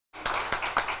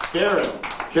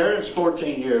Karen's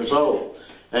 14 years old,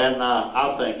 and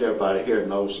I think everybody here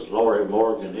knows that Lori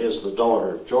Morgan is the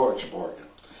daughter of George Morgan.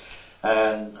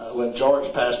 And when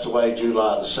George passed away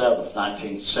July the 7th,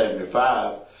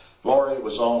 1975, Lori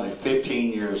was only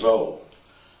 15 years old.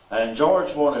 And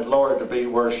George wanted Lori to be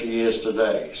where she is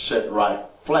today, sitting right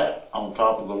flat on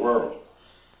top of the world.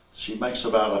 She makes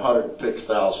about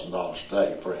 $150,000 a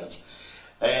day, friends.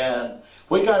 And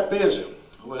we got busy.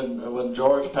 When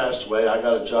George passed away, I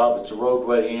got a job at the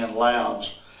Roadway Inn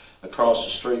Lounge across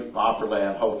the street from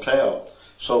Opryland Hotel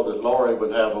so that Lori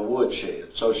would have a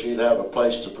woodshed, so she'd have a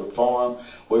place to perform.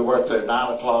 We worked there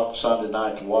 9 o'clock Sunday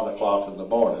night to 1 o'clock in the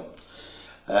morning.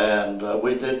 And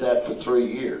we did that for 3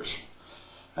 years.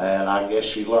 And I guess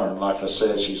she learned. Like I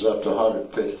said, she's up to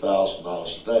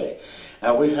 $150,000 a day.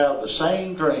 Now we have the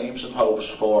same dreams and hopes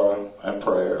for her and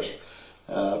prayers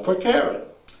for Karen.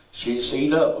 She's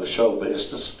eat up with show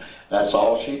business. That's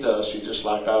all she does. She just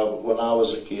like when I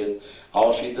was a kid,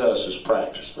 all she does is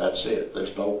practice. That's it.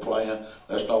 There's no plan.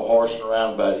 There's no horsing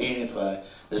around about anything.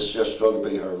 It's just going to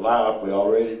be her life. We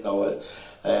already know it.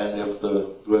 And if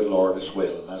the good Lord is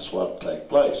willing, that's what will take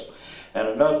place. And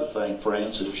another thing,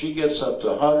 friends, if she gets up to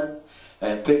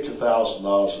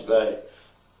 $150,000 a day,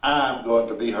 I'm going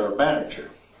to be her manager.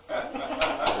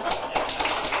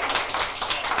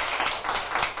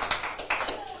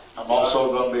 I'm also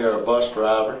going to be her bus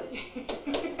driver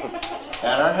and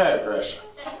her hairdresser.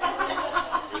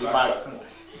 She might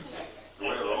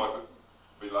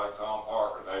be like Tom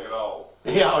Parker, take it all.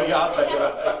 Yeah, I'll take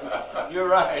it. You're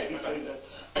right.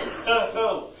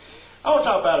 I want to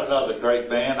talk about another great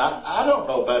band. I don't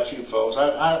know about you folks.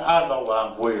 I know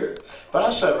I'm weird. But I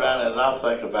sit around and I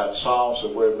think about songs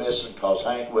that we're missing because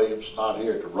Hank Williams is not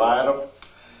here to write them.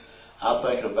 I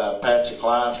think about Patsy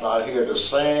Cline's not here to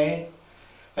sing.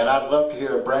 And I'd love to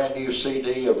hear a brand new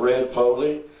CD of Red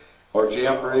Foley or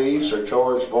Jim Reeves or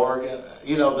George Morgan.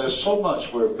 You know, there's so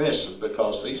much we're missing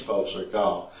because these folks are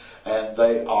gone. And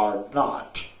they are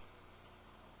not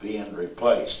being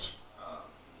replaced.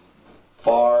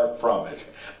 Far from it.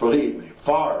 Believe me,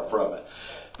 far from it.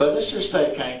 But let's just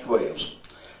take Hank Williams.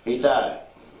 He died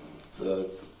New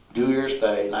Year's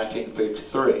Day,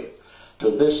 1953.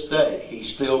 To this day, he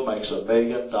still makes $1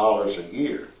 million a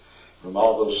year from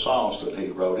all those songs that he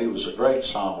wrote. He was a great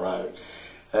songwriter.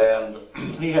 And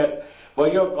he had,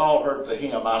 well, you've all heard the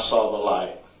hymn, I Saw the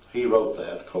Light. He wrote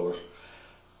that, of course.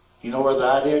 You know where the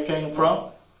idea came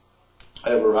from?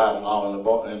 They were riding along in the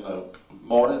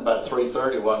morning, about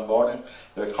 3:30 one morning.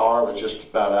 Their car was just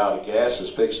about out of gas. It's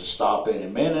fixing to stop any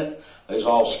minute. They was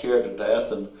all scared to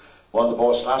death. And one of the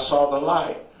boys said, I saw the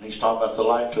light. And he's talking about the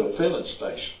light to a filling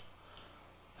station.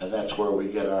 And that's where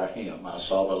we get our hymn, I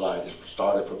Saw the Light. It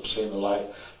started from seeing the light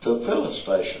to a filling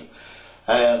station.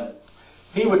 And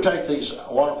he would take these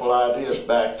wonderful ideas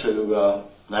back to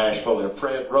Nashville, and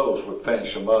Fred Rose would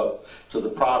finish them up to the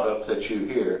product that you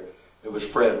hear. It was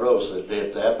Fred Rose that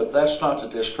did that, but that's not to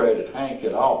discredit Hank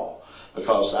at all,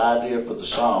 because the idea for the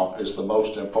song is the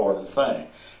most important thing.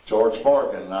 George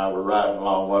Morgan and I were riding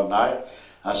along one night.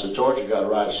 I said, George, you got to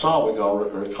write a song. We're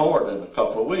going to record in a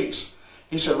couple of weeks.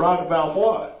 He said, write about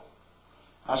what?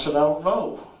 I said, I don't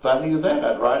know. If I knew that,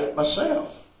 I'd write it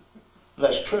myself.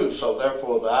 That's true. So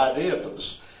therefore, the idea for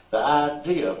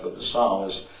the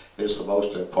song is the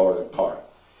most important part.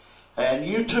 And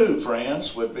you too,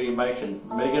 friends, would be making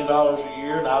 $1 million a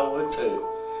year, and I would too,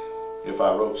 if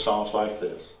I wrote songs like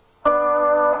this.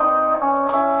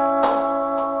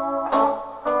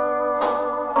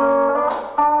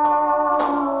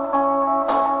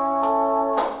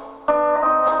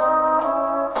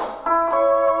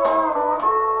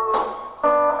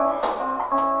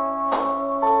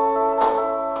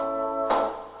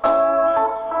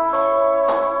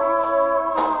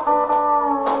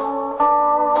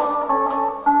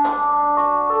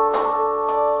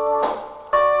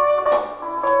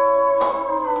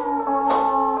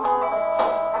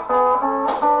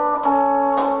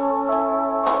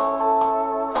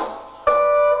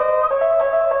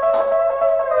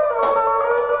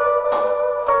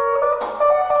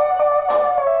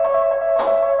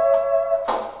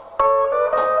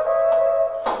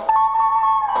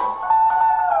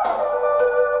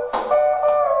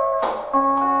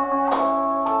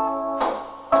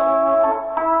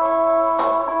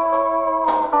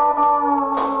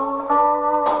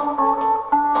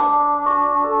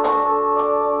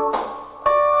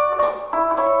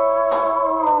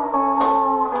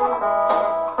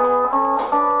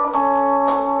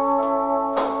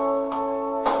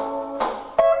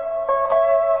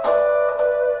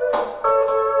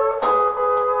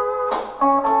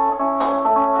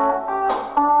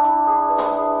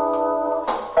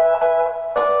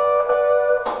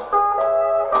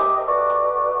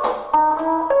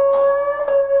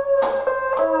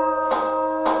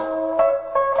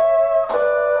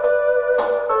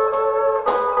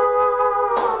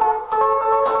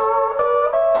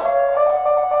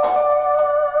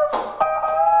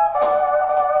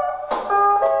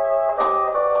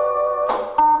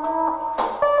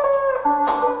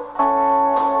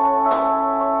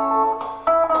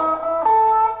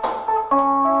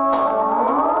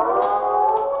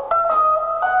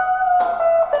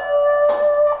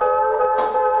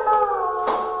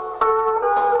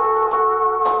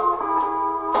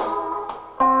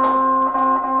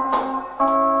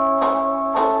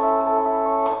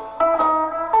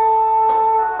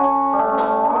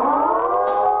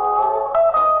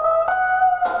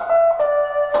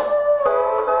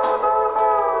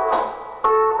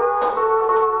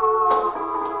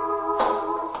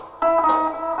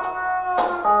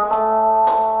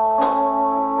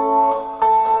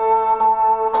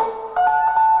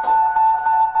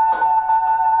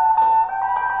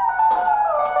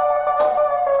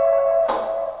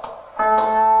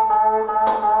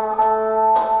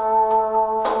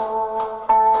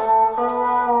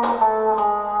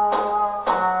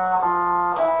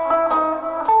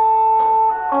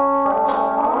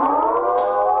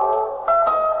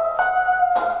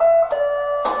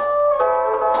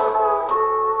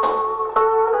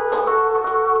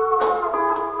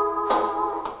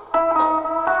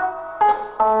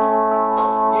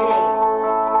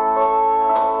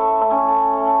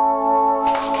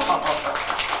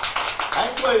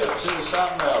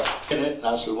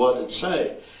 said, what did it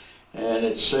say? And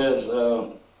it says,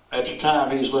 at the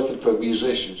time he was looking for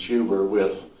musicians, you were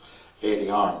with Eddie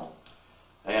Arnold.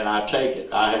 And I take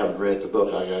it, I haven't read the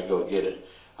book, I gotta go get it.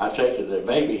 I take it that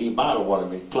maybe he might have wanted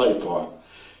me to play for him.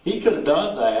 He could have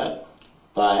done that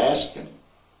by asking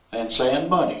and saying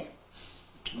money.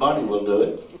 Money will do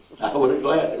it. I would have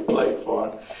gladly played for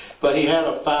him. But he had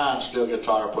a fine steel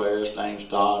guitar player, his name's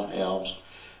Don Helms.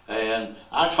 And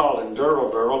I called him Durl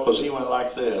because he went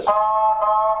like this.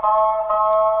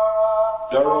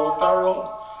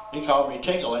 Durl. He called me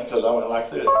Tingling because I went like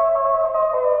this.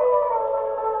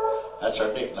 That's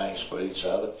our nicknames for each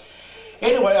other.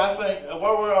 Anyway, I think,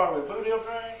 where are we? Boot Hill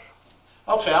Grange?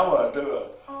 Okay, I want to do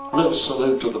a little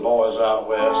salute to the boys out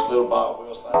west, little Bob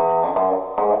Wilson.